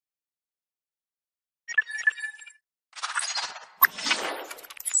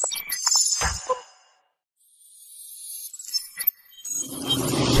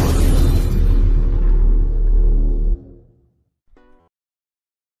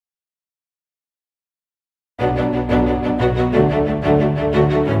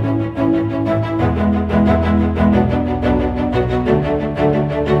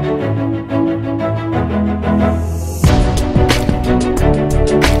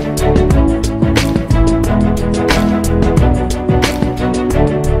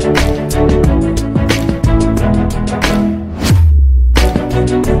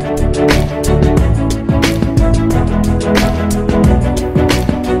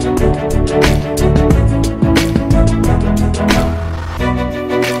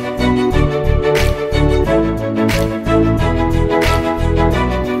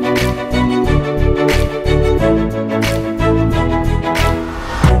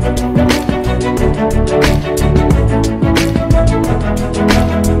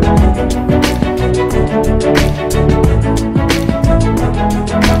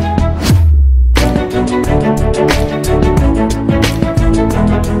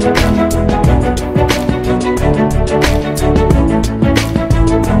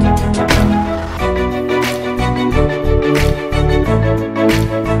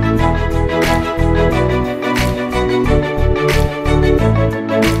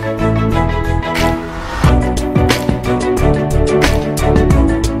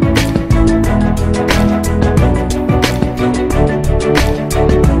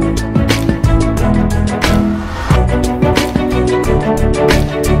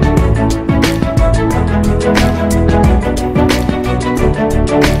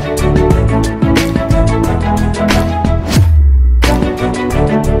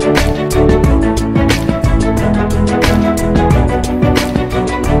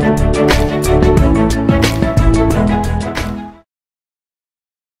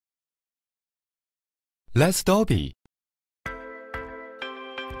Let's Dolby.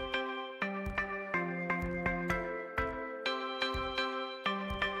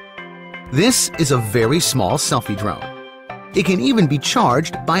 This is a very small selfie drone. It can even be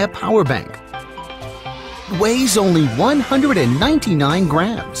charged by a power bank. It weighs only 199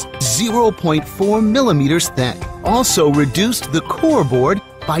 grams, 0.4 millimeters thick. Also reduced the core board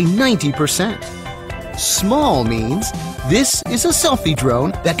by 90%. Small means this is a selfie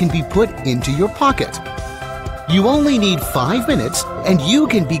drone that can be put into your pocket. You only need 5 minutes and you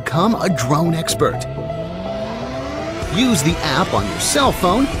can become a drone expert. Use the app on your cell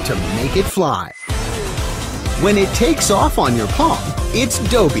phone to make it fly. When it takes off on your palm, it's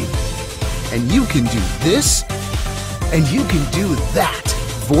Dolby. And you can do this, and you can do that.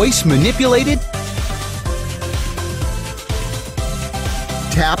 Voice manipulated.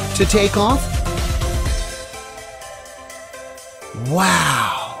 Tap to take off.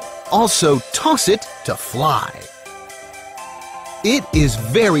 Wow! Also toss it to fly. It is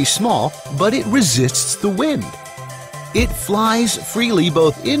very small, but it resists the wind. It flies freely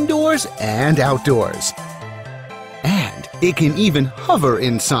both indoors and outdoors. And it can even hover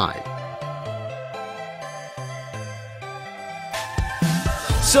inside.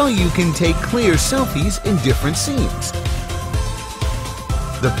 So you can take clear selfies in different scenes.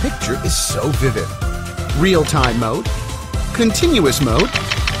 The picture is so vivid. Real-time mode, continuous mode,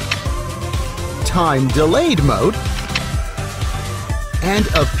 time-delayed mode, and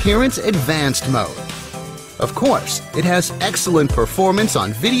appearance advanced mode. Of course, it has excellent performance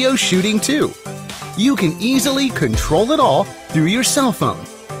on video shooting too. You can easily control it all through your cell phone.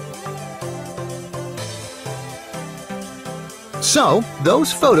 So,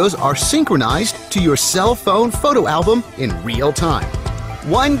 those photos are synchronized to your cell phone photo album in real time.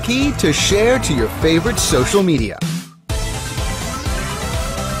 One key to share to your favorite social media.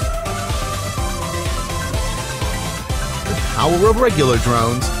 The power of regular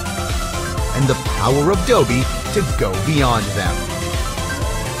drones and the power of Dolby to go beyond them.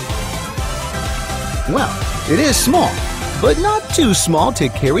 Well, it is small, but not too small to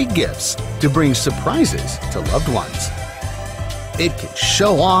carry gifts, to bring surprises to loved ones. It can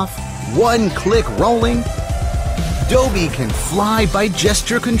show off, one-click rolling. Dolby can fly by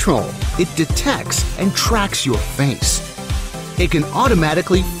gesture control. It detects and tracks your face. It can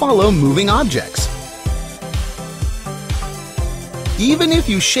automatically follow moving objects. Even if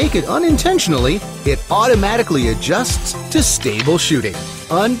you shake it unintentionally, it automatically adjusts to stable shooting.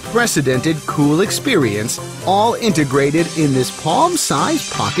 Unprecedented cool experience, all integrated in this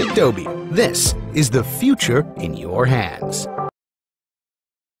palm-sized pocket Dolby. This is the future in your hands.